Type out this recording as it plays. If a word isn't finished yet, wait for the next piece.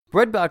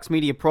Breadbox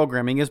Media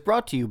Programming is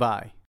brought to you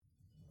by...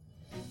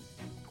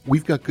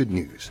 We've got good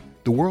news.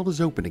 The world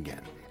is open again,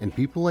 and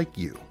people like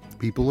you,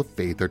 people of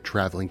faith, are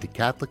traveling to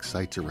Catholic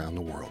sites around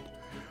the world.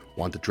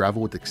 Want to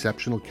travel with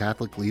exceptional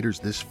Catholic leaders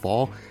this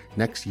fall,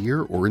 next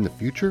year, or in the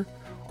future?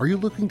 Are you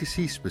looking to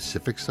see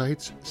specific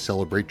sites,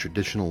 celebrate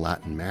traditional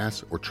Latin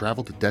Mass, or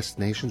travel to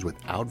destinations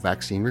without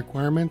vaccine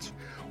requirements?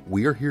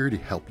 We are here to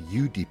help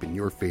you deepen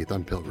your faith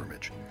on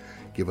pilgrimage.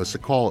 Give us a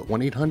call at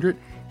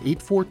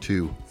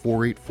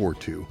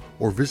 1-800-842-4842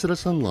 or visit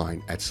us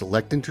online at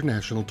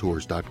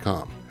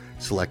selectinternationaltours.com.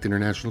 Select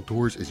International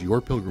Tours is your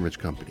pilgrimage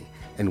company,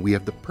 and we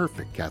have the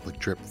perfect Catholic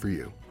trip for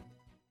you.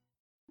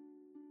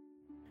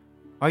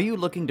 Are you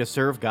looking to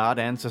serve God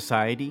and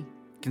society?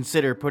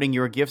 Consider putting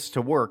your gifts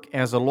to work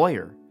as a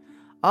lawyer.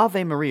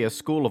 Ave Maria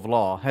School of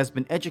Law has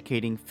been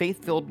educating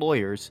faith-filled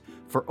lawyers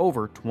for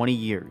over 20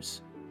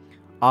 years.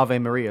 Ave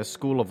Maria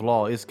School of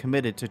Law is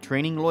committed to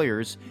training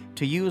lawyers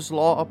to use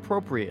law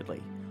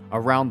appropriately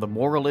around the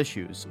moral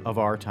issues of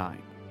our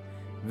time.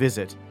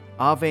 Visit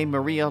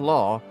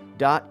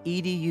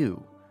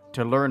avemarialaw.edu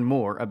to learn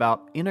more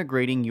about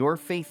integrating your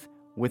faith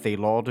with a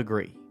law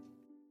degree.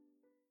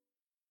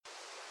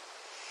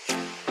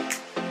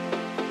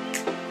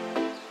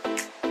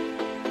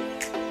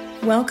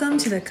 Welcome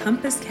to the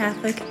Compass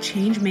Catholic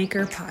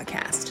Changemaker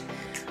podcast.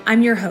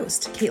 I'm your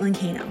host, Caitlin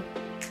Cano.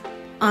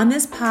 On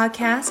this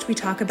podcast, we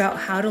talk about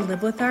how to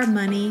live with our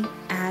money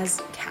as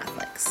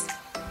Catholics.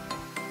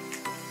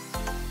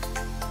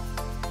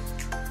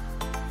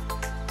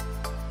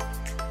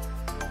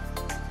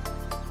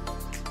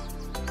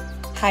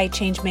 Hi,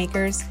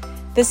 Changemakers.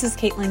 This is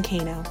Caitlin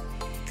Cano.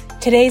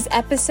 Today's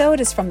episode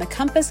is from the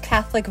Compass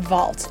Catholic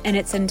Vault, and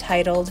it's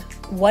entitled,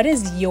 What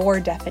is Your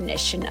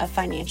Definition of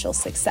Financial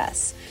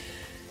Success?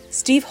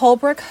 Steve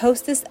Holbrook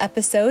hosts this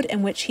episode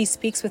in which he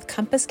speaks with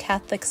Compass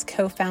Catholic's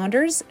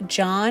co-founders,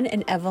 John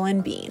and Evelyn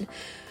Bean.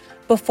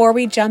 Before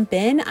we jump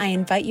in, I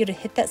invite you to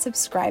hit that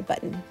subscribe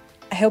button.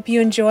 I hope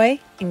you enjoy,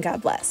 and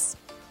God bless.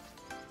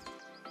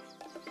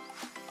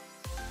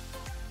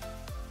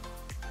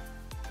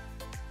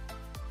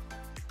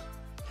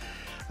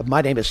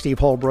 My name is Steve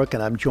Holbrook,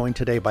 and I'm joined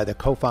today by the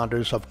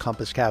co-founders of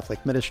Compass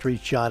Catholic Ministries,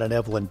 John and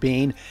Evelyn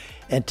Bean.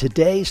 And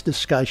today's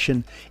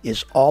discussion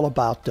is all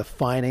about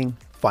defining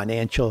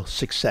financial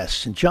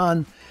success. And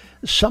John,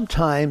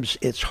 sometimes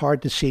it's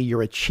hard to see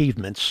your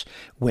achievements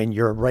when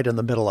you're right in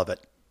the middle of it.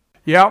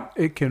 Yeah,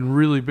 it can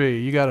really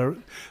be. You got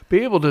to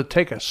be able to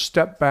take a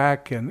step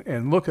back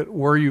and look at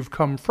where you've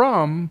come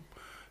from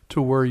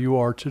to where you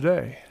are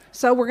today.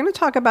 So we're going to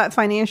talk about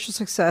financial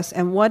success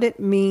and what it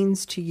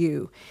means to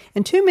you.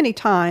 And too many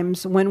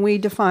times when we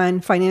define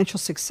financial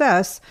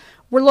success,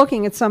 we're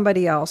looking at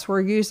somebody else.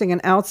 We're using an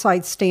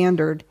outside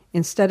standard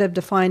instead of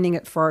defining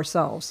it for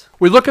ourselves.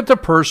 We look at the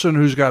person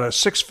who's got a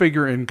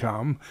six-figure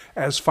income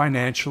as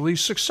financially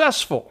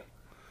successful.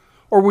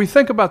 Or we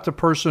think about the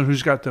person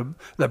who's got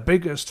the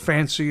biggest,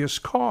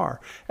 fanciest car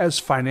as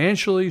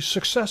financially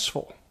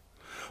successful.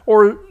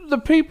 Or the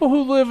people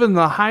who live in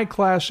the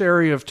high-class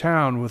area of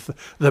town with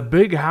the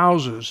big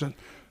houses, and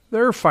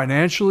they're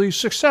financially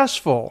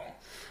successful.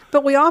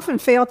 But we often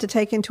fail to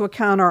take into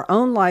account our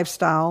own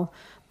lifestyle,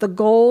 the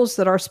goals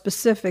that are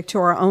specific to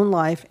our own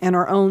life, and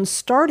our own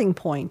starting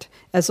point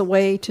as a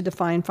way to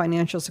define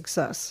financial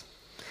success.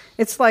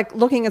 It's like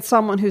looking at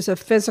someone who's a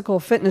physical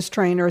fitness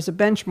trainer as a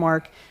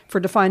benchmark for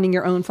defining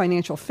your own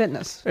financial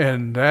fitness.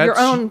 And that's your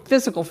own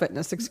physical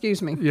fitness,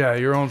 excuse me. Yeah,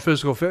 your own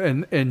physical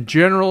fitness. And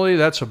generally,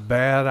 that's a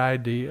bad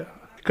idea.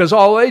 Because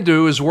all they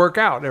do is work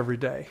out every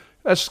day.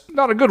 That's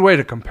not a good way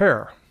to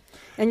compare.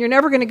 And you're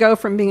never going to go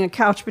from being a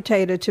couch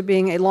potato to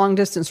being a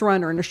long-distance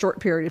runner in a short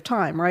period of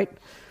time, right?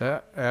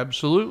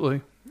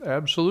 Absolutely.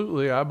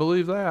 Absolutely. I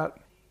believe that.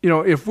 You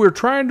know, if we're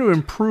trying to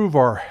improve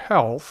our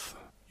health,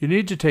 you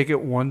need to take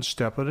it one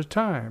step at a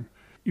time.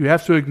 You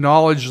have to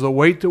acknowledge the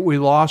weight that we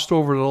lost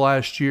over the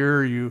last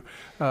year,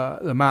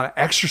 the amount of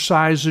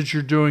exercise that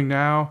you're doing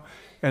now,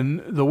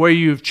 and the way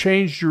you've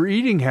changed your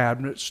eating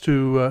habits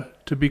to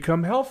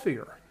become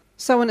healthier.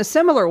 So in a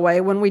similar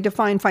way, when we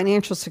define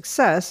financial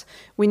success,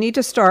 we need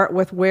to start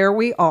with where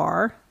we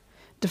are,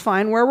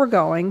 define where we're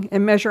going,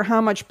 and measure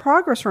how much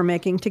progress we're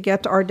making to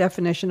get to our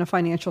definition of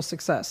financial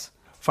success.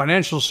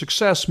 Financial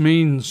success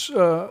means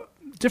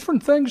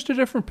different things to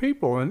different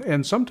people,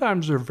 and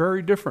sometimes they're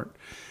very different.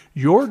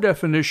 Your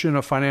definition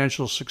of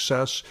financial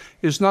success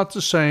is not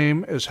the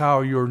same as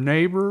how your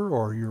neighbor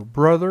or your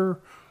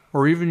brother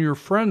or even your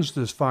friends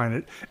define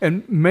it,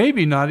 and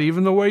maybe not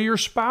even the way your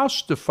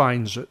spouse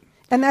defines it.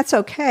 And that's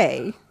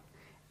okay,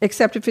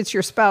 except if it's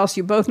your spouse,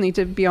 you both need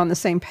to be on the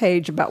same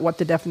page about what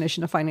the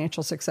definition of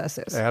financial success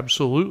is.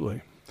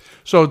 Absolutely.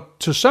 So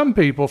to some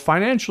people,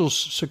 financial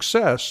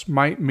success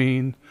might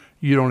mean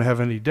you don't have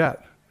any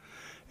debt.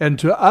 And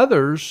to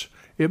others,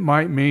 it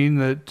might mean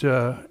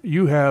that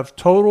you have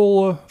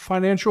total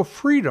financial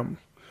freedom.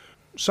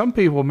 Some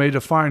people may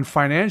define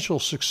financial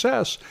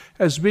success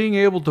as being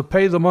able to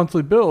pay the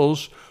monthly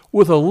bills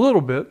with a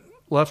little bit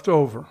left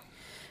over.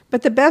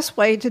 But the best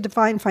way to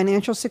define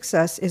financial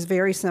success is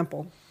very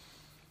simple.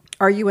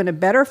 Are you in a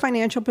better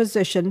financial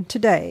position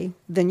today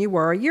than you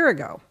were a year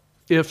ago?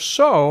 If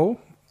so,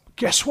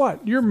 guess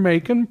what? You're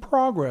making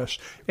progress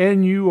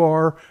and you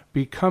are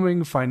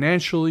becoming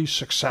financially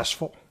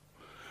successful.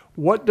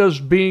 What does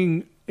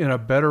being in a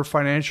better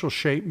financial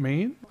shape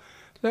mean?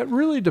 That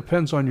really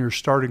depends on your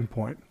starting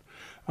point.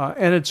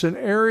 And it's an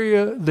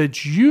area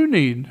that you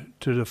need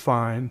to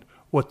define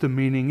what the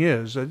meaning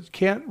is. It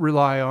can't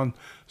rely on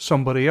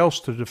somebody else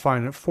to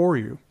define it for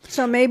you.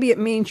 So maybe it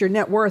means your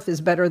net worth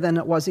is better than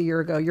it was a year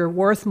ago. You're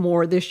worth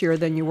more this year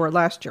than you were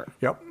last year.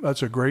 Yep,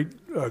 that's a great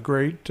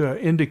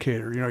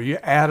indicator. You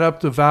add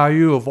up the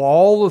value of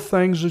all the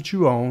things that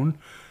you own.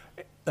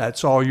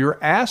 That's all your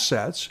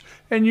assets,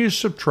 and you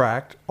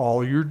subtract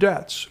all your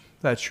debts.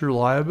 That's your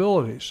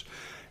liabilities.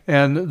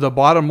 And the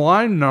bottom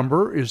line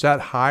number, is that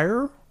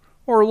higher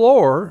or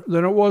lower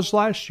than it was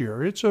last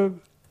year? It's a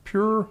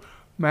pure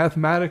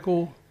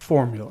mathematical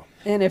formula.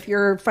 And if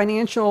your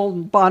financial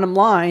bottom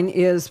line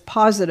is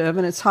positive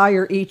and it's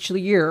higher each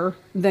year,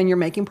 then you're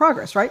making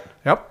progress, right?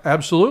 Yep,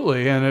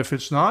 absolutely. And if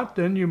it's not,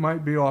 then you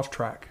might be off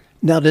track.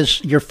 Now,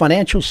 does your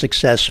financial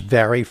success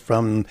vary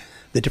from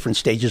the different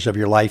stages of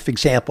your life?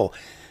 Example,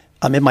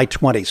 I'm in my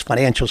 20s.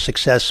 Financial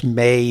success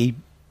may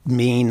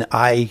mean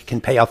I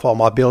can pay off all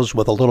my bills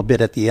with a little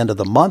bit at the end of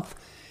the month.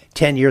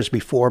 10 years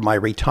before my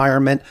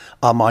retirement,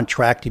 I'm on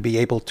track to be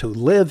able to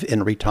live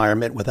in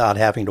retirement without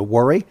having to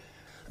worry.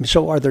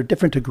 So are there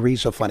different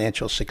degrees of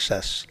financial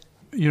success?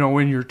 In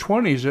your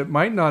 20s, it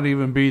might not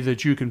even be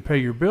that you can pay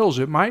your bills.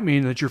 It might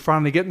mean that you're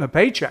finally getting a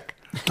paycheck.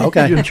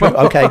 Okay,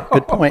 okay,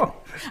 good point.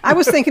 I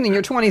was thinking in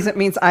your 20s, it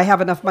means I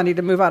have enough money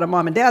to move out of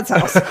mom and dad's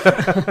house.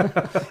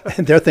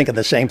 And they're thinking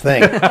the same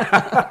thing.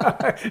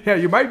 Yeah,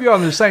 you might be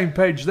on the same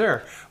page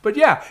there. But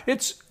yeah,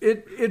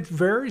 it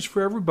varies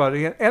for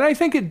everybody. And I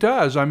think it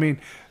does. I mean,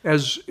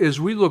 as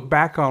we look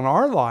back on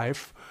our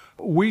life,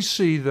 we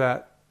see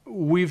that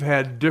we've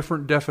had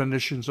different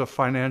definitions of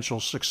financial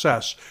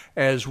success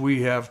as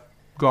we have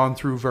gone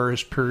through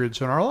various periods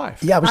in our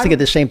life. Yeah, I was thinking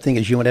the same thing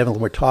as you and Evelyn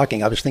were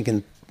talking. I was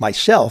thinking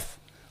myself,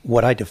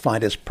 what I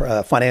defined as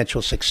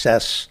financial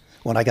success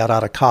when I got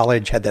out of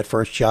college, had that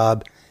first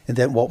job, and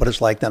then what was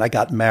like. Then I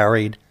got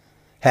married,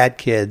 had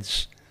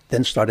kids,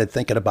 then started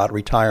thinking about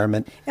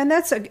retirement. And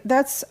that's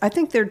I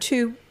think there are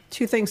two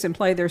things in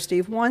play there,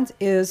 Steve. One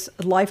is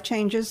life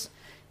changes,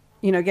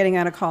 getting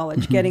out of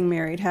college, getting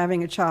married,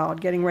 having a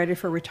child, getting ready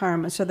for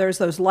retirement. So there's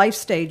those life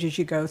stages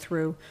you go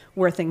through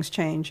where things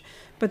change.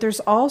 But there's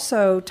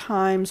also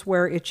times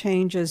where it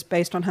changes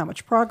based on how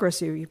much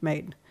progress you've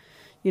made.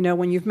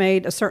 When you've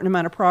made a certain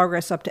amount of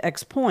progress up to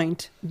X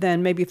point,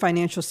 then maybe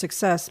financial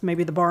success,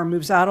 maybe the bar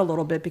moves out a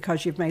little bit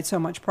because you've made so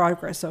much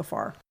progress so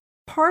far.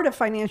 Part of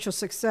financial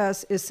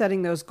success is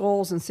setting those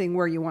goals and seeing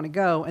where you want to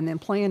go and then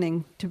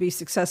planning to be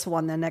successful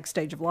on the next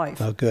stage of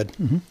life. Oh, good.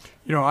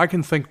 Mm-hmm. I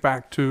can think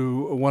back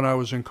to when I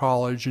was in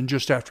college and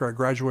just after I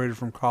graduated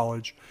from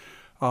college,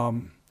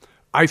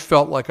 I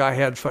felt like I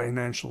had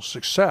financial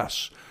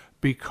success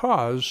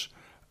because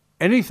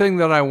anything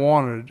that I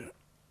wanted,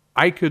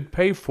 I could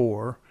pay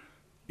for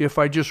if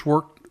I just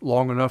worked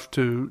long enough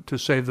to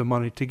save the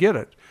money to get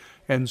it.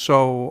 And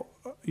so,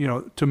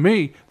 to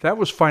me, that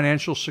was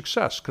financial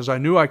success because I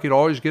knew I could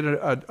always get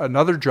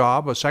another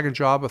job, a second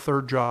job, a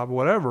third job,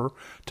 whatever,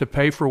 to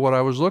pay for what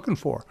I was looking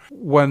for.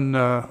 When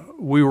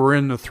we were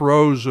in the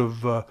throes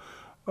of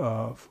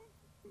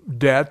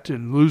debt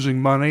and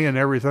losing money and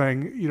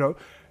everything,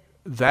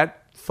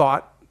 that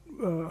thought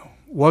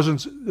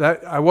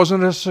I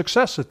wasn't a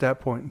success at that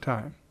point in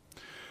time.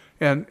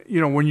 And,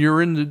 when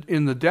you're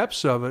in the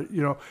depths of it,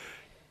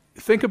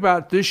 think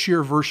about this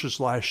year versus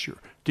last year.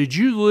 Did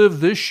you live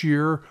this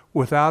year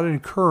without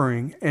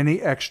incurring any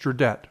extra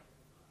debt?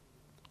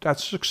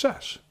 That's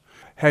success.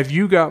 Have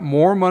you got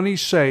more money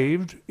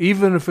saved,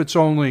 even if it's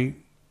only,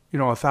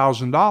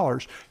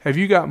 $1,000? Have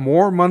you got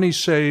more money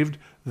saved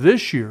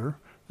this year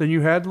than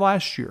you had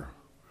last year?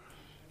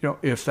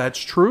 If that's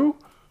true,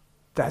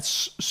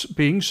 that's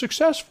being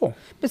successful.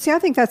 But see, I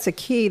think that's a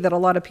key that a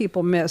lot of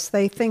people miss.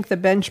 They think the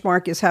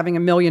benchmark is having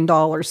 $1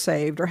 million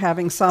saved or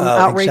having some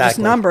outrageous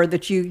number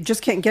that you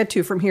just can't get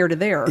to from here to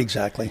there.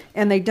 Exactly.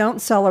 And they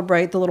don't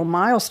celebrate the little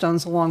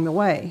milestones along the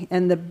way.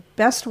 And the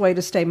best way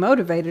to stay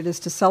motivated is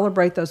to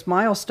celebrate those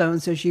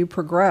milestones as you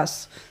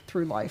progress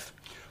through life.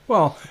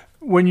 Well,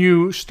 when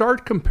you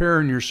start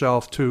comparing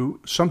yourself to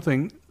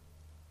something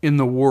in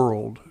the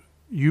world,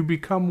 you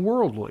become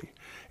worldly.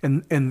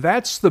 And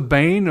that's the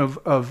bane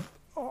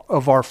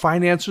of our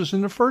finances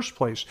in the first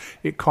place.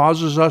 It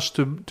causes us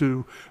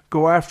to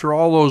go after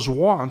all those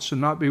wants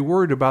and not be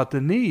worried about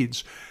the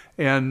needs.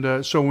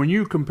 And so when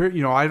you compare,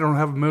 I don't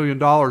have $1 million,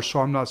 so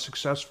I'm not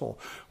successful,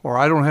 or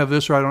I don't have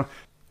this, or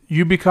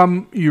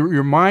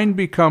your mind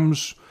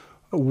becomes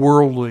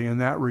worldly in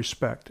that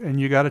respect, and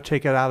you got to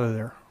take it out of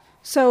there.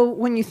 So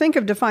when you think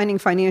of defining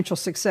financial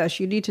success,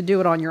 you need to do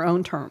it on your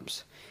own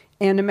terms.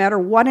 And no matter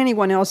what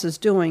anyone else is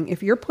doing,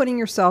 if you're putting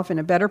yourself in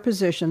a better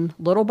position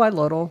little by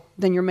little,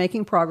 then you're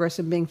making progress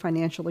in being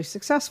financially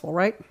successful,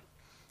 right?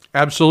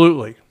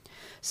 Absolutely.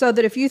 So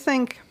that if you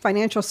think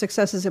financial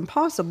success is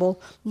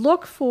impossible,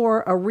 look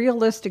for a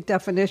realistic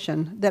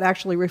definition that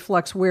actually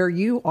reflects where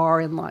you are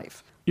in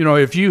life.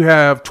 If you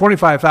have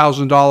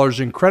 $25,000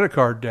 in credit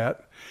card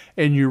debt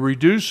and you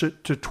reduce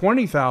it to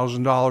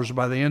 $20,000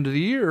 by the end of the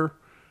year,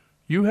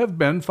 you have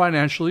been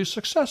financially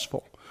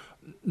successful.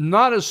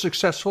 Not as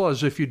successful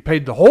as if you'd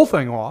paid the whole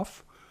thing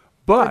off,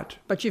 but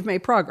you've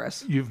made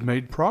progress. You've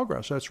made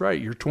progress. That's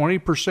right. You're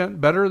 20%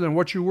 better than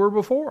what you were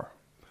before.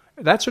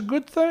 That's a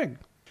good thing.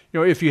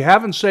 If you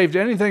haven't saved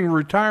anything in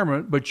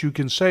retirement, but you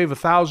can save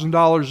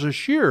 $1,000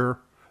 this year,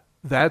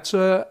 that's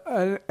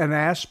an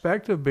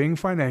aspect of being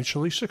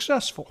financially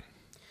successful.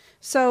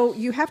 So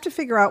you have to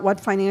figure out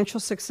what financial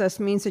success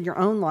means in your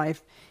own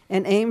life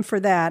and aim for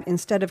that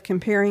instead of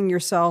comparing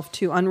yourself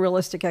to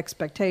unrealistic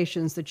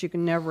expectations that you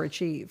can never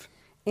achieve.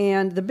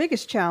 And the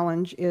biggest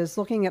challenge is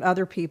looking at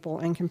other people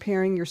and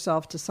comparing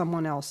yourself to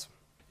someone else.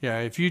 Yeah,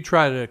 if you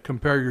try to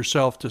compare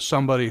yourself to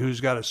somebody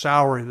who's got a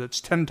salary that's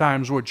 10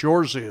 times what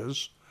yours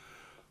is,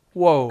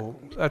 whoa,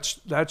 that's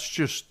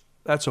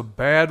a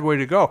bad way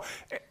to go.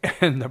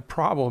 And the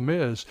problem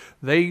is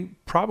they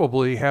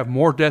probably have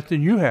more debt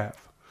than you have.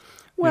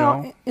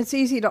 Well, it's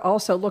easy to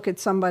also look at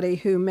somebody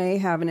who may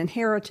have an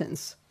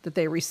inheritance that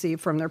they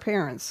received from their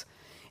parents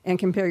and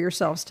compare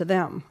yourselves to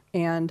them.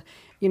 And,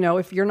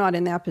 if you're not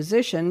in that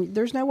position,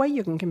 there's no way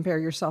you can compare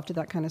yourself to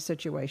that kind of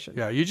situation.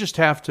 Yeah, you just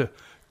have to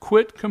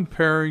quit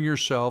comparing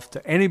yourself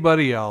to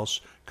anybody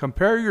else.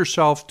 Compare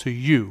yourself to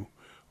you.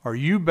 Are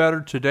you better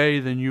today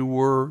than you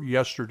were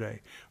yesterday?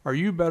 Are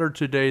you better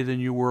today than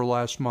you were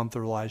last month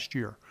or last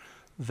year?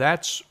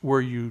 That's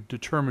where you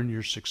determine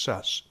your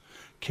success.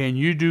 Can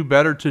you do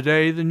better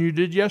today than you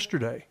did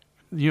yesterday?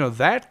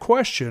 That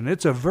question,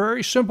 it's a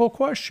very simple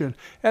question.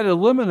 It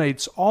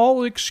eliminates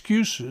all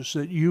excuses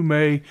that you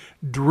may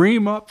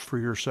dream up for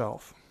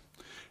yourself.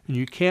 And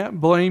you can't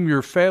blame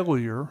your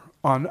failure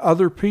on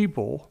other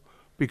people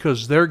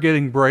because they're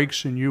getting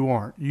breaks and you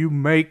aren't. You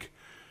make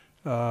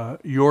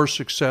your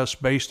success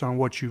based on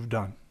what you've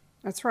done.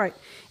 That's right.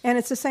 And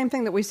it's the same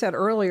thing that we said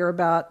earlier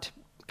about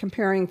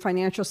comparing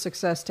financial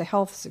success to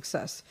health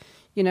success.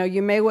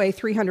 You may weigh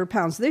 300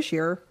 pounds this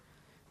year,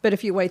 but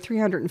if you weighed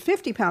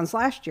 350 pounds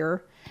last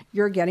year,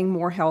 you're getting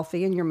more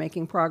healthy and you're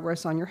making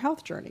progress on your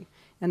health journey.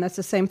 And that's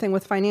the same thing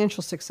with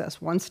financial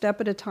success, one step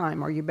at a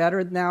time. Are you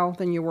better now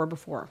than you were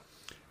before?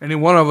 Any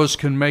one of us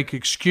can make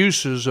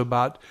excuses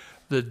about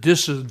the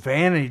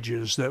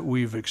disadvantages that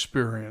we've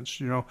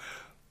experienced,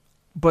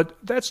 but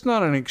that's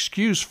not an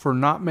excuse for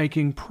not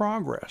making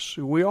progress.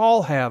 We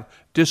all have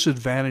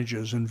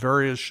disadvantages in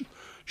various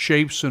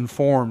shapes and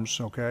forms,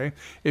 okay?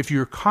 If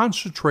you're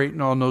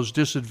concentrating on those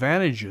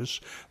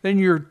disadvantages, then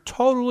you're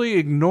totally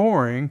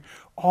ignoring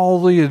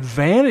all the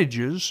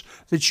advantages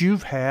that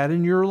you've had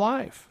in your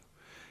life.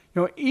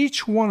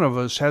 Each one of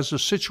us has a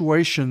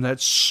situation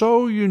that's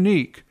so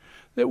unique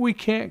that we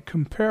can't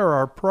compare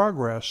our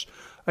progress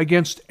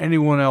against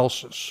anyone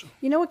else's.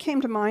 What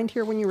came to mind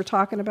here when you were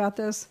talking about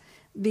this?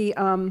 The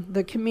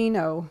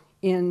Camino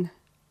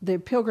the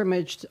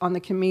pilgrimage on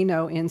the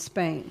Camino in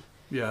Spain.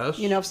 Yes.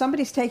 If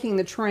somebody's taking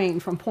the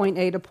train from point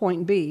A to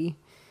point B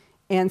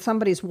and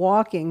somebody's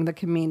walking the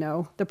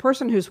Camino, the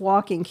person who's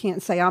walking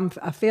can't say, I'm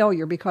a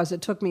failure because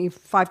it took me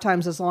 5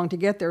 times as long to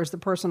get there as the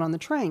person on the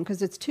train,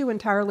 because it's 2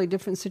 entirely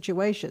different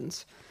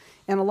situations.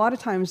 And a lot of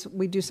times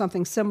we do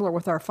something similar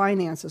with our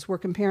finances. We're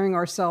comparing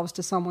ourselves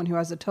to someone who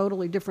has a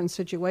totally different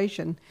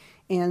situation,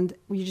 and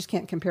you just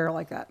can't compare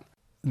like that.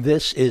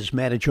 This is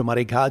Manage Your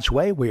Money God's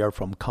Way. We are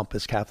from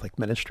Compass Catholic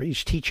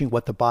Ministries, teaching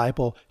what the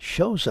Bible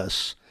shows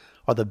us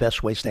are the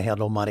best ways to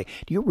handle money.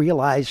 Do you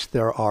realize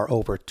there are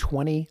over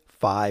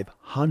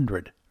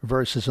 2,500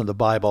 verses in the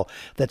Bible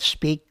that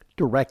speak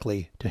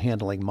directly to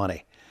handling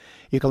money?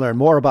 You can learn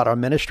more about our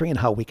ministry and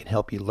how we can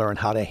help you learn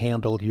how to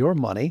handle your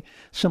money.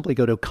 Simply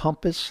go to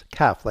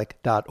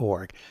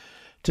compasscatholic.org.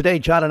 Today,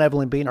 John and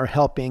Evelyn Bean are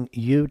helping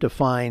you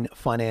define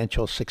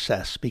financial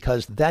success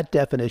because that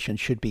definition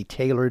should be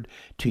tailored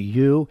to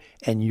you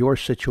and your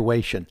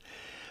situation.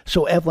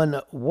 So, Evelyn,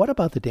 what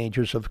about the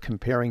dangers of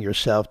comparing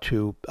yourself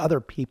to other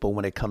people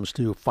when it comes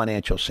to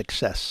financial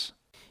success?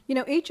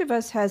 Each of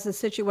us has a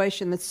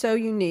situation that's so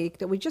unique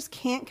that we just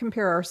can't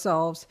compare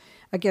ourselves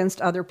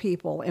against other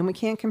people, and we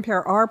can't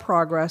compare our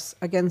progress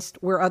against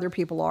where other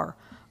people are.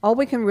 All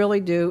we can really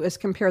do is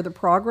compare the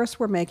progress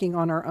we're making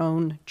on our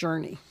own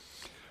journey.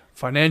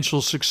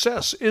 Financial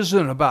success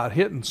isn't about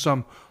hitting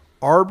some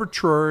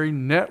arbitrary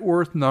net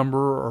worth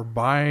number or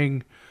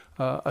buying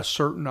a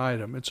certain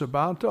item. It's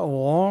about a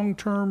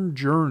long-term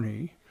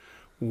journey,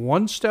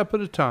 one step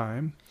at a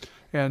time,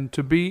 and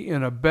to be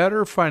in a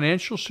better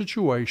financial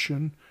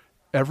situation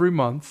every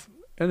month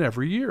and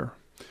every year.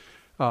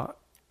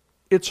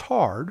 It's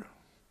hard.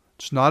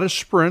 It's not a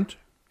sprint.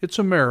 It's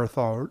a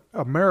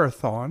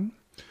marathon,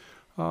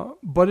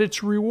 but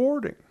it's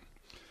rewarding.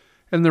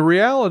 And the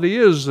reality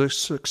is that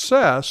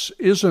success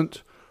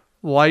isn't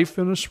life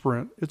in a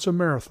sprint. It's a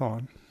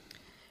marathon.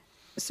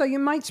 So you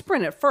might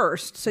sprint at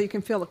first so you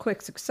can feel a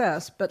quick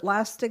success, but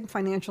lasting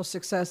financial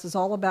success is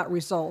all about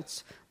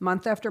results,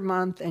 month after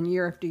month and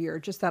year after year,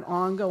 just that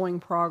ongoing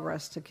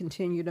progress to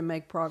continue to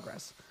make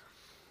progress.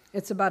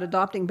 It's about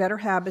adopting better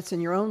habits in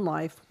your own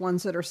life,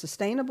 ones that are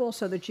sustainable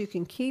so that you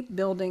can keep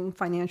building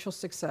financial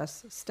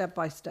success step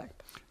by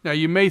step. Now,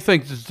 you may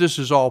think that this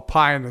is all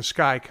pie in the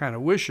sky kind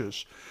of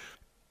wishes,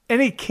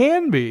 and it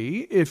can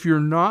be if you're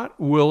not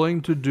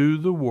willing to do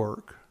the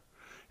work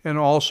and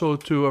also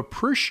to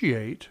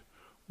appreciate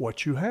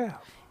what you have.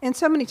 And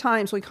so many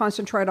times we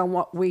concentrate on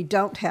what we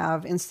don't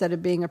have instead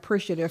of being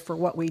appreciative for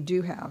what we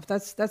do have.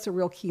 That's a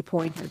real key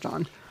point here,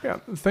 John. Yeah,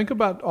 think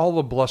about all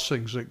the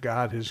blessings that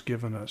God has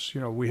given us.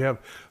 You know, we have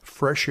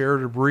fresh air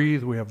to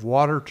breathe, we have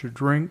water to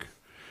drink,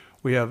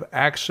 we have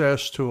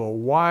access to a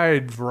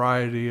wide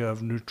variety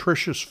of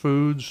nutritious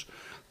foods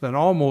than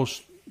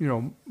almost,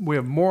 we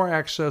have more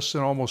access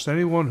than almost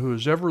anyone who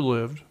has ever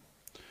lived.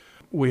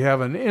 We have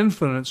an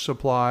infinite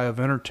supply of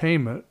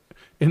entertainment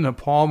in the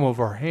palm of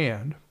our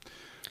hand.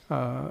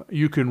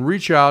 You can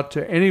reach out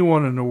to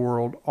anyone in the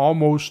world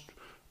almost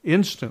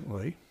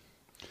instantly.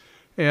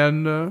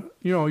 And,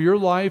 your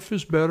life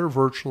is better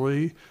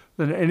virtually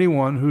than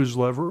anyone who's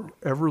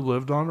ever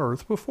lived on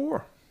earth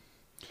before.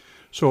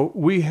 So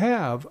we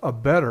have a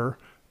better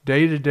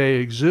day-to-day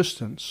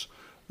existence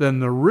than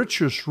the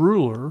richest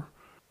ruler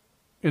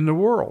in the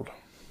world.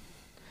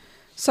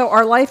 So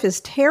our life is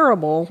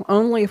terrible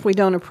only if we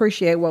don't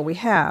appreciate what we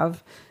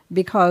have,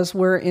 because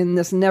we're in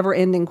this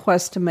never-ending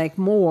quest to make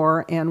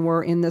more, and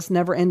we're in this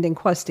never-ending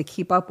quest to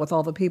keep up with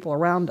all the people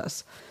around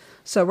us.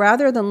 So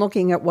rather than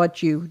looking at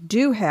what you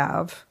do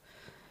have,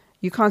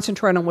 you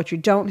concentrate on what you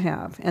don't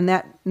have, and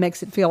that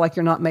makes it feel like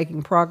you're not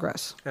making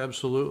progress.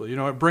 Absolutely.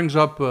 It brings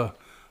up a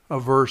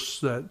verse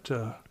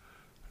that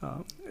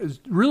has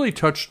really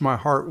touched my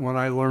heart when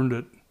I learned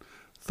it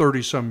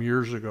 30-some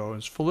years ago.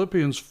 It's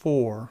Philippians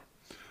 4,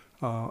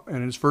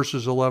 and it's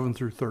verses 11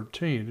 through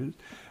 13.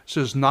 It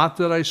says, "Not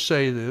that I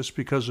say this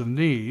because of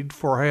need,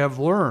 for I have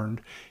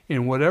learned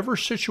in whatever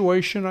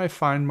situation I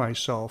find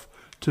myself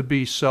to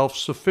be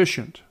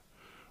self-sufficient."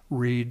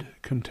 Read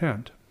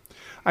content.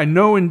 "I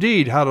know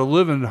indeed how to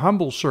live in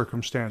humble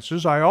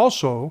circumstances. I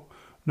also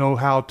know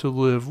how to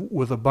live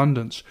with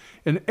abundance.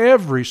 In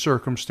every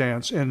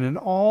circumstance and in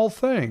all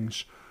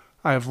things,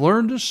 I have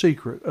learned the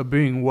secret of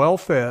being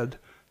well-fed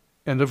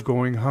and of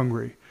going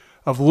hungry,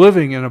 of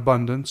living in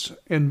abundance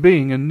and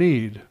being in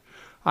need.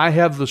 I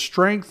have the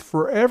strength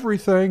for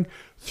everything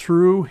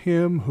through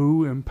him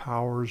who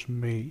empowers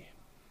me."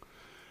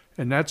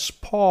 And that's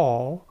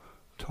Paul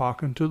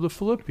talking to the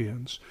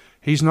Philippians.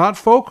 He's not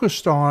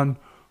focused on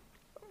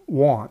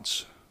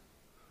wants.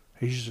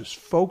 He's just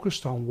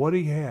focused on what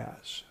he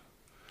has.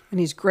 And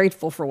he's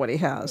grateful for what he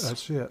has.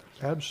 That's it.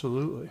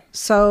 Absolutely.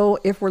 So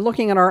if we're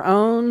looking at our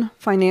own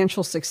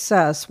financial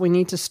success, we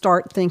need to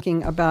start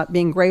thinking about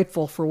being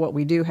grateful for what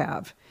we do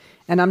have.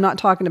 And I'm not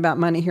talking about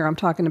money here. I'm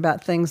talking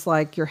about things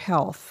like your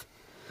health,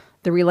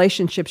 the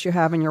relationships you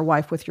have in your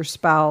life with your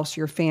spouse,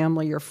 your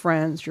family, your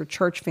friends, your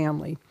church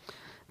family,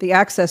 the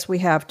access we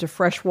have to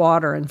fresh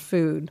water and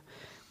food.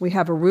 We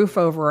have a roof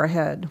over our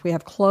head. We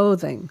have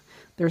clothing.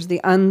 There's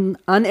the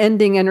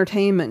unending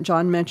entertainment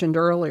John mentioned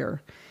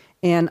earlier,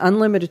 and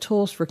unlimited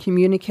tools for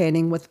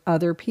communicating with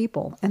other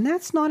people. And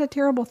that's not a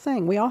terrible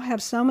thing. We all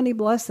have so many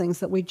blessings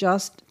that we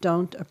just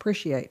don't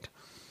appreciate.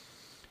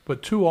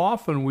 But too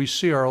often we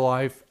see our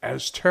life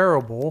as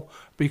terrible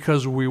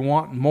because we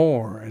want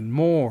more and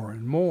more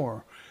and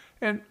more.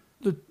 And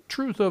the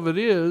truth of it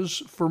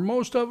is, for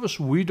most of us,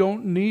 we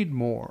don't need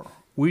more.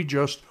 We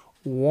just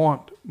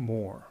want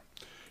more.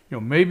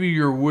 Maybe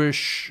your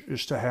wish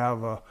is to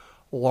have a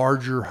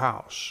larger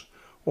house,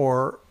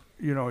 or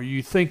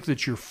you think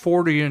that your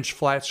 40-inch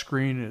flat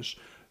screen is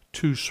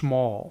too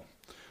small,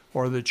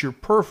 or that your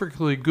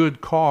perfectly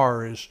good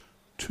car is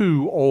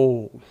too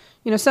old.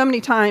 So many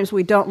times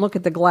we don't look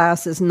at the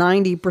glass as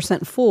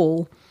 90%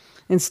 full.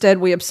 Instead,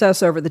 we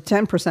obsess over the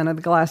 10% of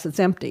the glass that's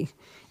empty.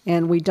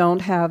 And we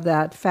don't have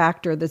that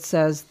factor that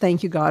says,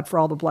 thank you, God, for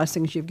all the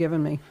blessings you've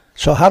given me.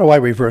 So how do I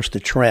reverse the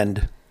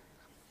trend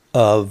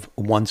of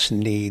wants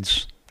and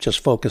needs? Just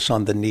focus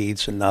on the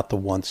needs and not the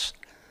wants.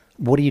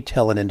 What do you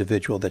tell an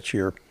individual that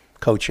you're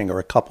coaching, or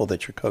a couple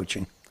that you're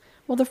coaching?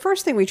 Well, the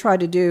first thing we try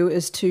to do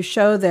is to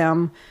show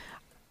them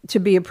to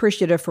be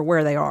appreciative for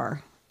where they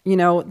are.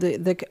 One of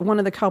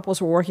the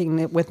couples we're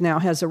working with now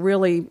has a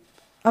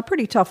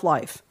pretty tough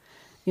life.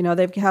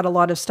 They've had a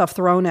lot of stuff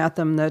thrown at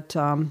them that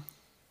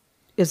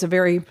is a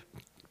very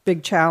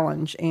big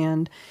challenge.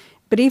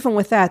 But even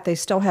with that, they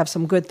still have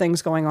some good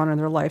things going on in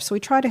their life. So we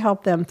try to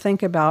help them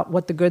think about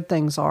what the good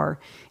things are,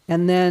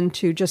 and then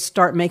to just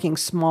start making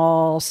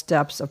small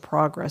steps of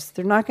progress.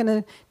 They're not going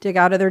to dig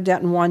out of their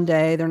debt in one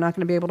day. They're not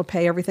going to be able to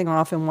pay everything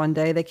off in one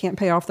day. They can't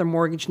pay off their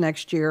mortgage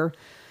next year.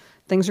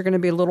 Things are going to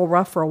be a little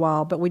rough for a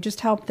while, but we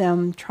just help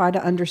them try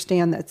to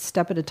understand that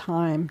step at a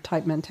time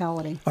type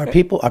mentality. Are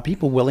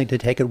people willing to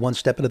take it one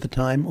step at a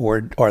time,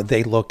 or are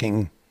they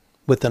looking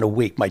within a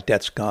week, my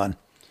debt's gone?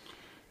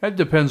 That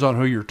depends on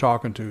who you're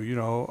talking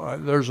to.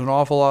 There's an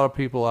awful lot of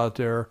people out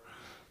there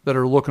that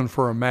are looking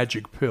for a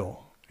magic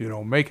pill.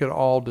 Make it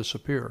all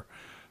disappear.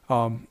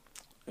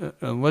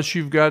 Unless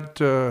you've got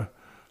a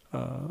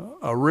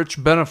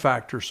rich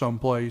benefactor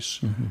someplace,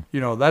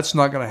 that's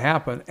not going to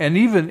happen. And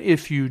even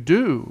if you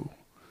do,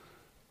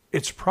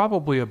 it's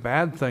probably a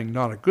bad thing,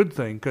 not a good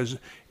thing, because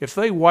if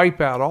they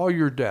wipe out all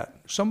your debt,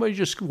 somebody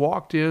just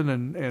walked in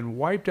and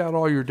wiped out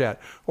all your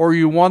debt, or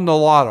you won the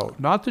lotto,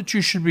 not that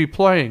you should be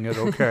playing it,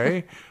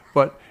 okay,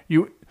 but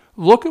you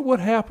look at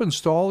what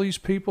happens to all these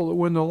people that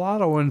win the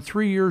lotto. In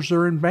 3 years,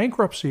 they're in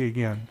bankruptcy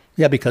again.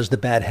 Yeah, because the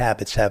bad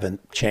habits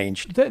haven't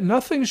changed.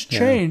 Nothing's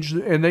changed,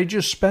 and they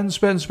just spend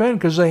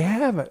because they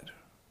have it.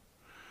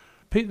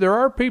 There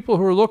are people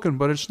who are looking,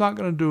 but it's not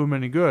going to do them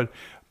any good.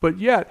 But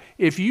yet,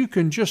 if you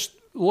can just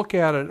look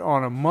at it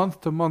on a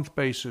month-to-month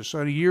basis,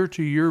 on a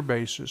year-to-year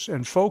basis,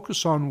 and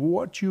focus on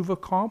what you've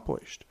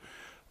accomplished.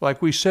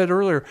 Like we said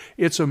earlier,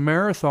 it's a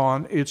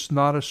marathon, it's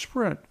not a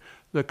sprint.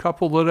 The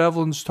couple that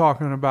Evelyn's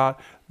talking about,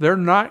 they're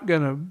not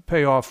going to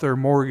pay off their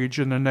mortgage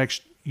in the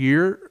next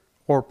year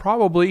or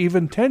probably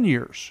even 10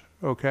 years,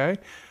 okay?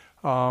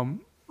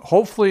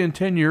 Hopefully in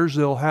 10 years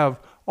they'll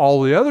have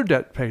all the other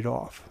debt paid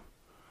off.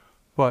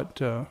 But,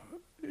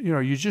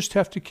 you just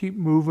have to keep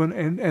moving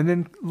and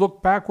then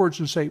look backwards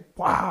and say,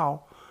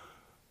 wow,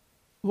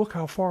 look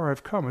how far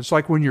I've come. It's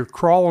like when you're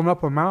crawling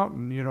up a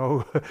mountain,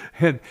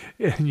 and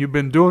you've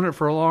been doing it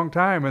for a long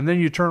time, and then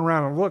you turn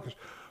around and look,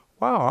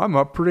 wow, I'm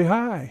up pretty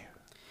high.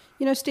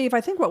 Steve, I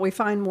think what we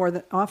find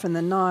more often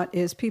than not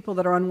is people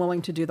that are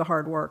unwilling to do the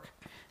hard work.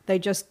 They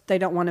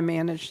don't want to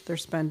manage their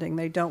spending.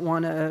 They don't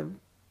want to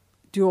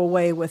do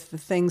away with the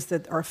things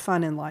that are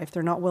fun in life.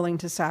 They're not willing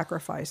to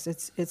sacrifice.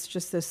 It's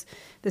just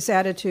this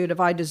attitude of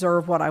I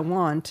deserve what I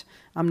want.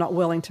 I'm not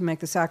willing to make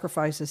the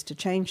sacrifices to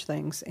change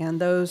things. And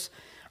those,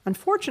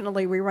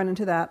 unfortunately, we run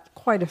into that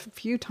quite a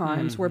few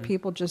times where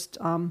people just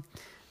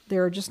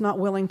they're just not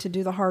willing to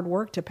do the hard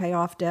work to pay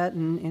off debt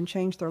and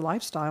change their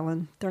lifestyle,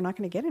 and they're not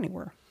going to get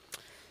anywhere.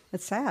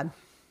 It's sad.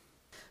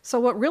 So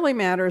what really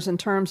matters in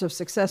terms of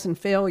success and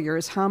failure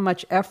is how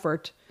much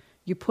effort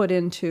you put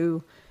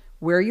into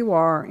where you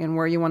are and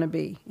where you want to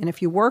be. And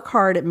if you work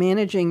hard at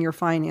managing your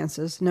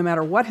finances, no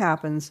matter what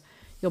happens,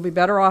 you'll be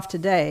better off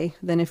today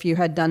than if you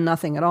had done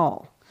nothing at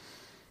all.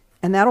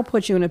 And that'll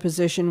put you in a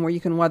position where you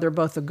can weather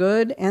both the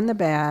good and the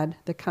bad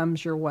that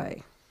comes your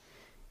way.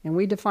 And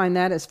we define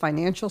that as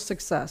financial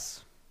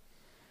success.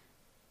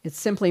 It's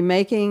simply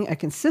making a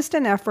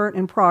consistent effort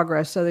and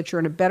progress so that you're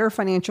in a better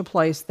financial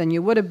place than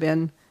you would have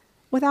been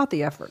without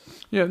the effort.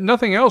 Yeah,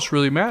 nothing else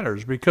really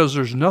matters because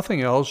there's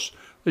nothing else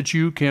that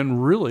you can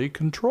really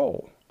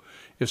control.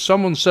 If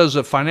someone says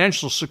that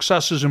financial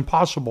success is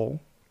impossible,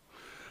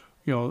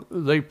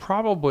 they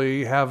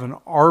probably have an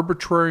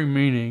arbitrary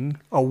meaning,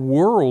 a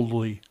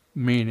worldly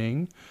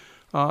meaning,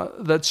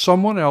 that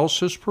someone else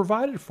has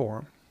provided for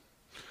them.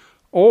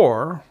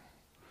 Or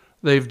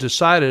they've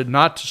decided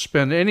not to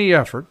spend any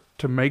effort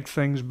to make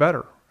things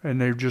better, and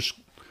they're just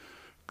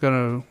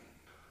going to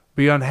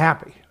be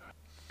unhappy.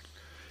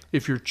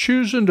 If you're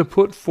choosing to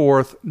put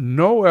forth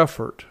no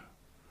effort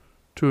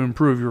to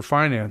improve your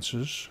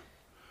finances,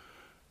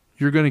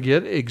 you're going to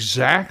get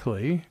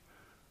exactly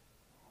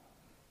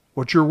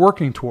what you're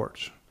working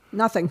towards.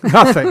 Nothing.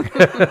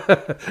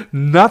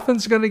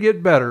 Nothing's going to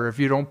get better if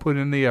you don't put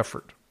in the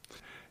effort.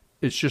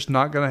 It's just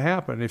not going to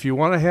happen. If you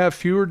want to have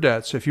fewer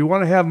debts, if you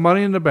want to have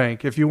money in the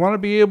bank, if you want to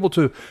be able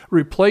to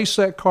replace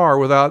that car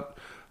without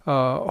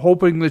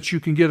hoping that you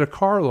can get a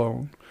car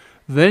loan,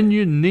 then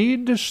you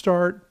need to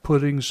start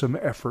putting some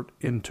effort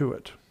into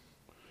it.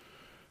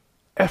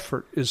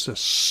 Effort is the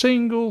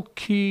single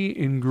key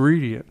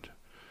ingredient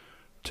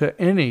to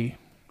any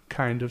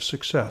kind of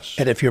success.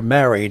 And if you're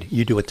married,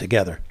 you do it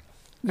together.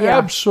 Yeah.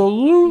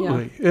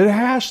 Absolutely. Yeah. It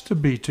has to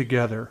be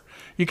together.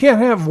 You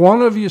can't have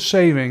one of you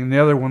saving and the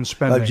other one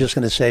spending. I was just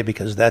going to say,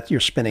 because you're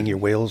spinning your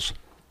wheels.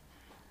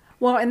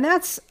 Well, and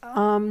that's,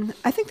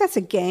 I think that's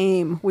a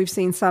game we've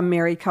seen some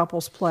married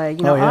couples play.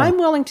 Yeah. I'm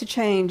willing to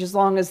change as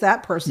long as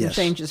that person Yes.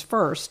 changes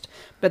first,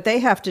 but they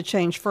have to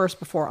change first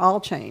before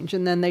I'll change.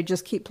 And then they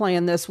just keep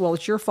playing this, well,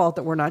 it's your fault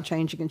that we're not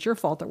changing. It's your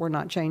fault that we're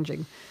not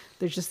changing.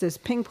 There's just this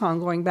ping pong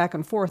going back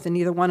and forth, and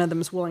neither one of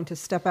them is willing to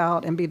step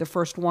out and be the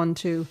first one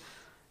to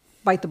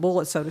bite the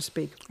bullet, so to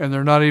speak. And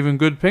they're not even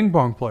good ping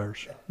pong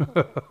players.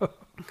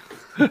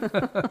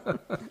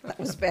 That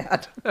was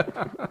bad.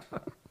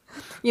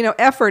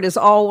 Effort is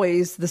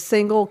always the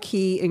single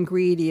key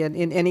ingredient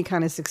in any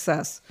kind of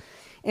success.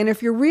 And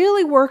if you're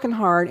really working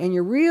hard and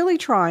you're really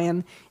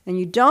trying and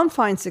you don't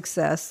find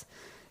success,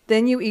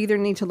 then you either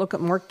need to look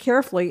more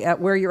carefully at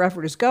where your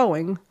effort is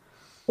going,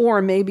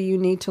 or maybe you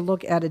need to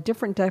look at a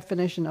different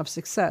definition of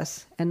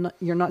success. And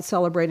you're not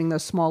celebrating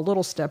those small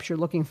little steps. You're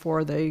looking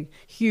for the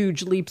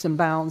huge leaps and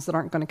bounds that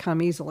aren't going to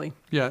come easily.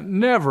 Yeah,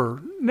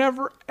 never,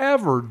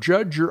 ever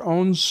judge your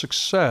own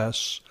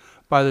success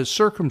by the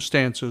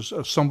circumstances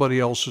of somebody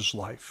else's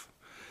life.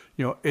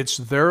 It's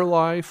their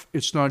life,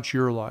 it's not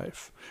your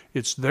life.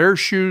 It's their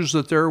shoes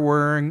that they're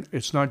wearing,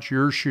 it's not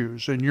your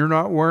shoes, and you're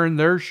not wearing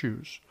their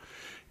shoes.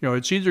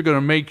 It's either going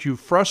to make you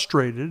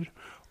frustrated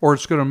or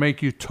it's going to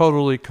make you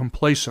totally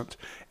complacent.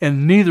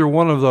 And neither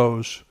one of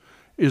those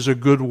is a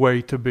good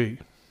way to be.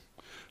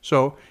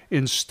 So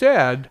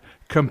instead,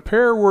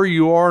 compare where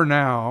you are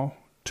now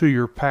to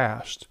your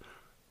past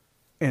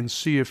and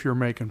see if you're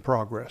making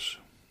progress.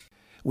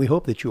 We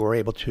hope that you were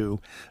able to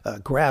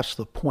grasp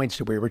the points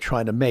that we were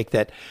trying to make,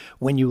 that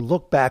when you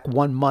look back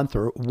 1 month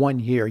or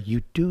 1 year,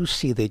 you do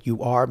see that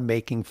you are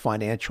making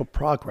financial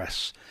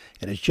progress.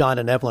 And as John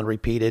and Evelyn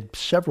repeated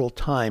several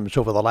times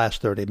over the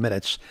last 30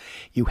 minutes,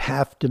 you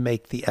have to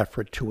make the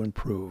effort to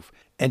improve.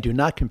 And do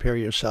not compare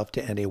yourself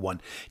to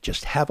anyone.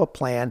 Just have a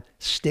plan,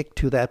 stick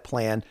to that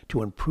plan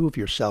to improve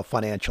yourself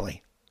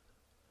financially.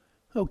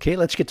 Okay,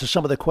 let's get to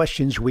some of the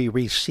questions we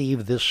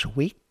received this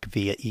week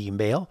via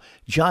email.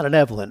 John and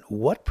Evelyn,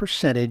 what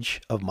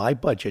percentage of my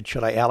budget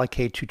should I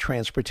allocate to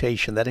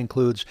transportation? That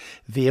includes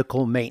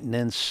vehicle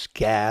maintenance,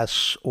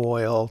 gas,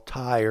 oil,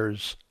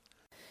 tires.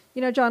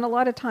 You know, John, a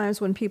lot of times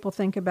when people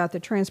think about the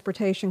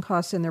transportation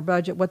costs in their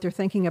budget, what they're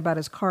thinking about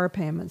is car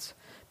payments.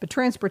 But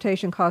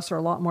transportation costs are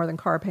a lot more than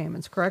car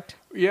payments, correct?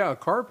 Yeah,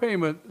 car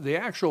payment, the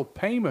actual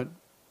payment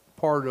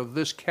part of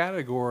this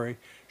category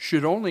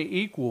should only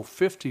equal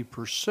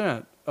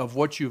 50% of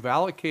what you've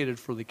allocated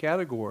for the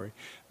category.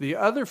 The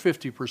other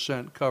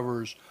 50%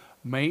 covers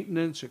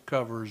maintenance, it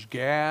covers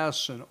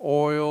gas and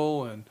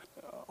oil and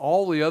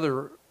all the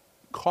other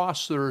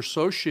costs that are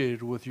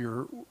associated with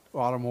your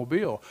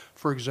automobile.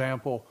 For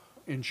example,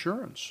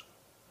 insurance.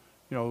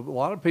 You know, a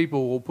lot of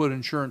people will put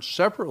insurance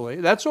separately.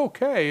 That's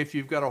okay if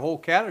you've got a whole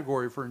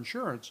category for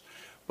insurance,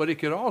 but it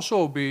could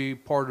also be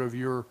part of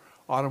your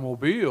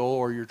automobile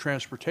or your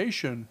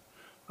transportation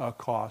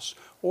costs.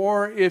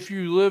 Or if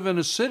you live in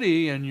a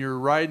city and you're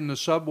riding the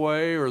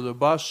subway or the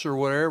bus or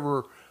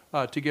whatever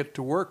to get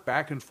to work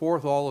back and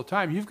forth all the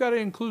time, you've got to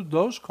include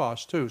those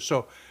costs too.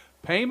 So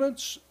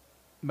payments,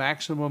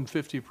 maximum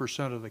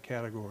 50% of the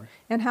category.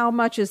 And how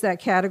much is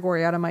that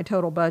category out of my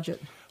total budget?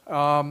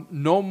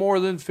 No more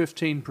than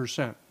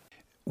 15%.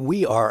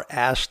 We are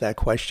asked that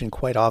question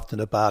quite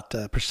often about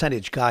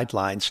percentage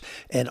guidelines.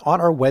 And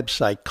on our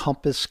website,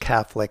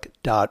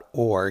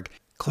 compasscatholic.org,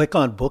 click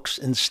on Books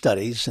and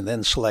Studies and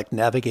then select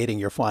Navigating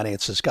Your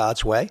Finances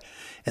God's Way,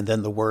 and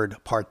then the word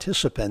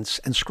Participants,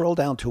 and scroll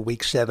down to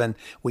week 7.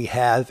 We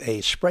have a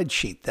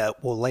spreadsheet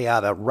that will lay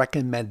out a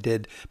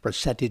recommended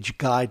percentage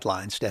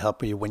guidelines to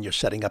help you when you're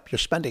setting up your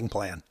spending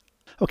plan.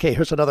 Okay,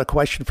 here's another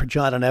question for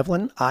John and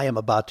Evelyn. I am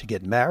about to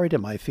get married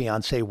and my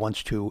fiance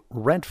wants to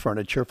rent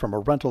furniture from a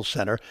rental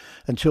center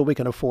until we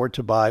can afford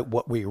to buy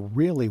what we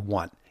really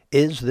want.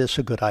 Is this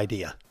a good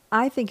idea?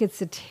 I think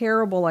it's a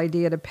terrible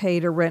idea to pay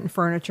to rent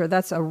furniture.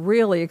 That's a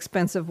really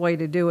expensive way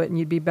to do it, and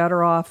you'd be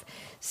better off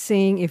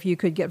seeing if you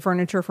could get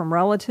furniture from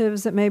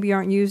relatives that maybe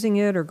aren't using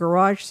it, or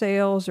garage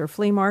sales, or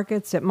flea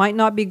markets. It might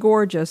not be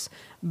gorgeous,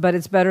 but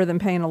it's better than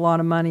paying a lot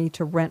of money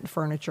to rent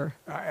furniture.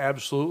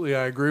 Absolutely,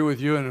 I agree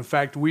with you, and in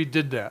fact, we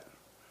did that.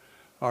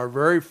 Our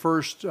very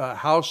first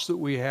house that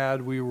we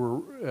had, we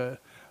were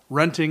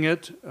renting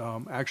it.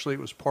 Actually,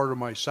 it was part of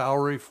my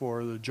salary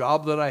for the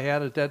job that I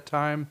had at that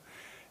time.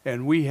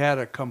 And we had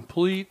a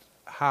complete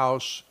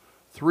house,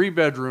 3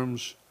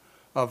 bedrooms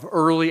of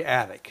early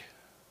attic.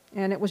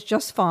 And it was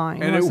just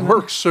fine. And it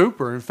worked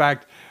super. In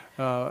fact,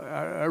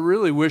 I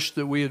really wish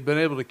that we had been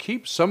able to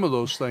keep some of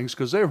those things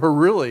because they were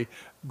really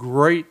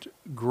great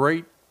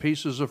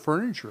pieces of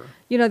furniture.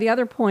 You know, the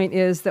other point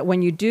is that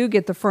when you do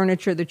get the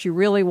furniture that you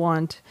really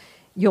want,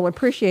 you'll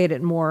appreciate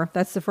it more.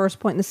 That's the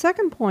first point. And the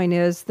second point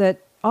is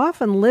that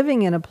often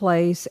living in a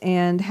place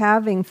and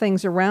having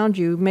things around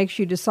you makes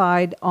you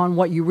decide on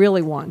what you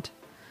really want.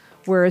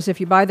 Whereas if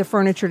you buy the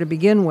furniture to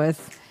begin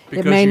with,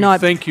 because it may not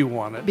think you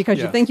want it. Because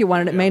you think you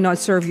want it, it may not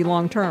serve you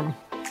long term.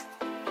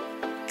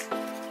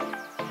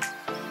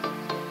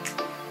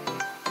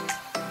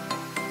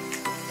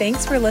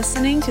 Thanks for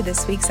listening to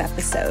this week's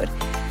episode.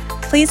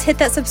 Please hit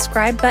that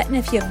subscribe button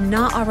if you have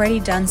not already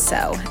done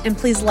so. And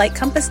please like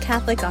Compass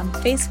Catholic on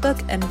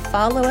Facebook and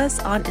follow us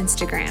on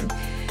Instagram.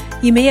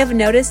 You may have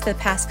noticed the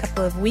past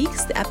couple of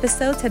weeks, the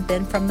episodes have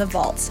been from the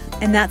vault,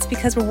 and that's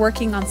because we're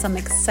working on some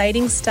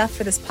exciting stuff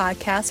for this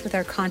podcast with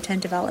our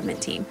content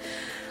development team.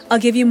 I'll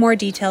give you more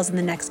details in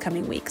the next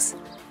coming weeks.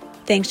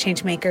 Thanks,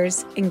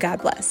 Changemakers, and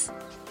God bless.